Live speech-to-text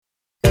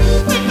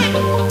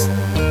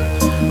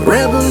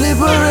Rebel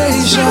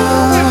liberation.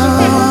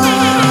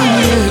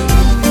 Yeah.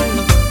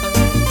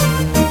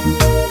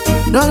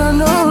 No, no,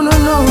 no, no,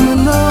 no, no,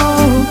 no.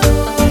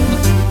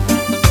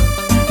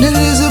 There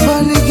is a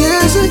bunny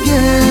gears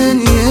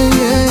again, yeah,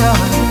 yeah.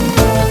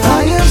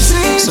 I have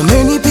seen so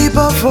many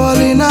people fall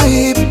in a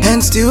heap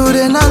and still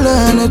they not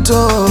learn at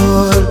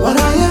all. What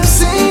I have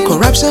seen,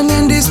 corruption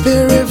and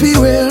despair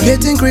everywhere,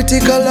 getting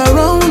critical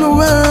around the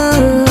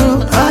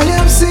world. I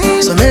have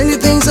seen so many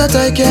things that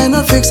I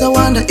cannot fix. I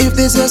wonder if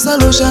there's a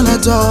solution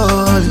at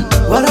all.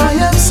 What I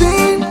have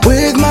seen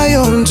with my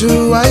own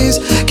two eyes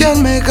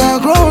can make a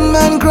grown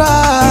man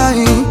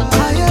cry.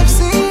 I have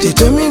seen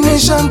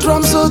determination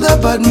trumps all the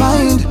bad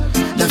mind.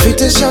 The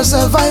fittest shall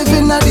survive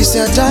in this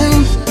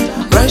time.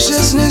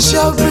 Righteousness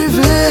shall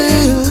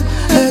prevail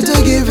at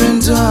a given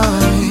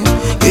time.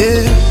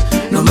 Yeah,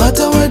 no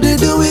matter what they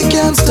do, we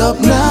can't stop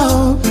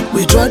now.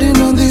 We treading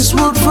on this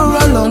road for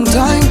a long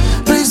time.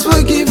 Please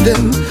forgive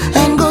them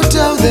and go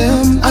tell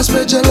them I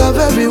spread your love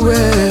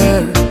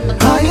everywhere.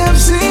 I have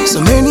seen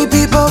so many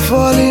people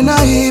fall in a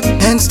heap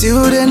and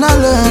still they not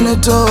learn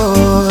at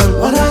all.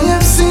 What I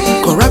have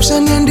seen,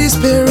 corruption and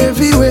despair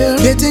everywhere,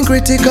 getting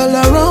critical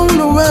around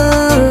the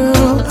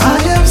world. I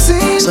have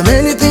seen so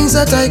many things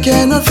that I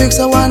cannot fix.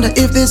 I wonder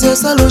if there's a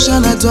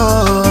solution at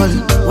all.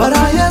 What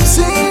I have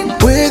seen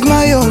with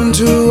my own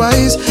two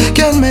eyes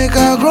can make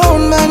a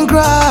grown man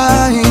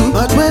cry.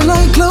 But when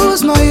I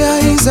close my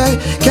eyes, I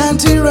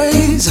can't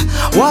erase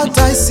what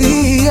I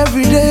see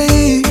every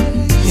day.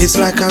 It's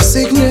like a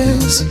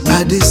sickness,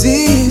 a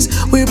disease.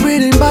 We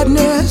breathe in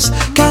badness,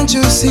 can't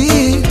you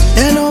see it?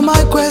 And all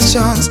my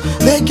questions,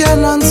 they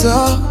can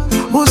answer.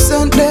 Who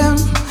sent them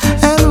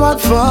and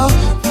what for?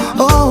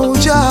 Oh,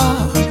 Jah,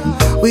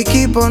 we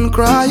keep on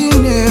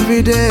crying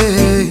every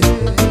day.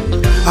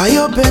 I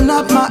open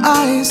up my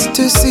eyes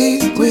to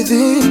see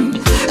within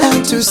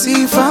and to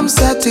see if I'm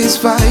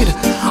satisfied.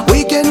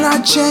 We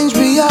cannot change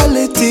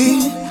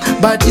reality,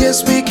 but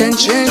yes, we can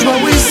change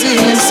what we see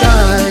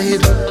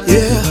inside.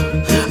 Yeah.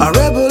 A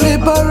rebel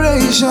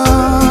liberation,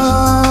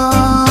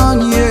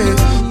 yeah.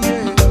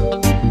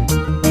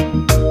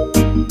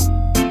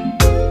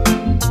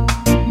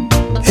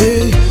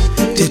 Hey,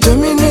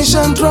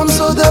 determination trumps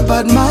all the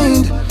bad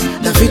mind.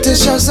 The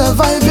fittest shall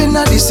survive in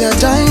this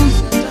time.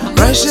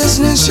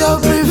 Righteousness shall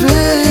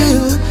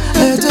prevail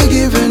at a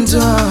given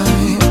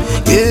time.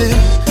 Yeah,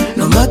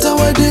 no matter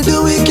what they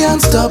do, we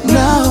can't stop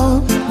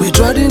now. We're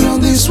treading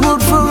on this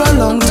road for a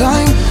long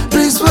time.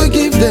 Please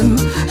forgive them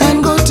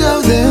and go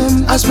tell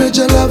them I spread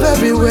your love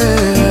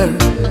everywhere.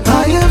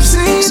 I have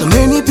seen so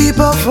many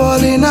people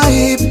fall in a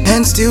heap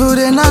and still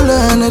they not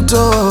learn at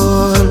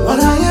all. What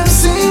I have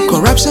seen,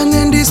 corruption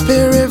and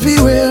despair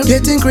everywhere,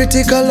 getting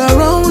critical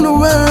around the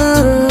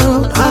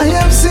world. I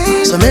have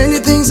seen so many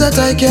things that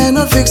I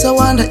cannot fix. I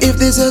wonder if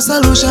there's a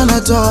solution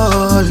at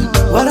all.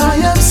 What I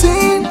have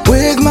seen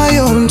with my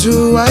own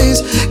two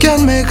eyes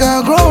can make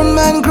a grown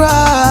man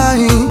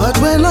cry. But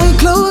when I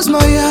close my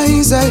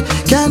eyes, I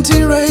can't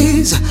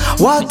erase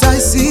what I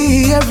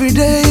see every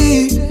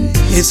day.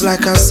 It's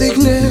like a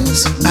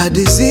sickness, a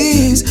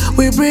disease.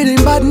 We breathe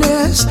in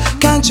badness,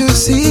 can't you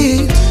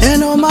see it?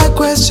 And all my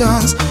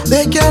questions,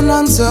 they can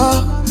answer.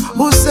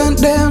 Who sent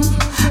them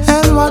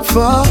and what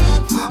for?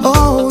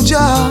 Oh,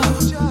 Jah,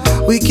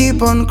 we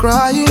keep on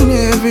crying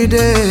every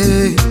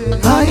day.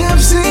 I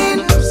have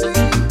seen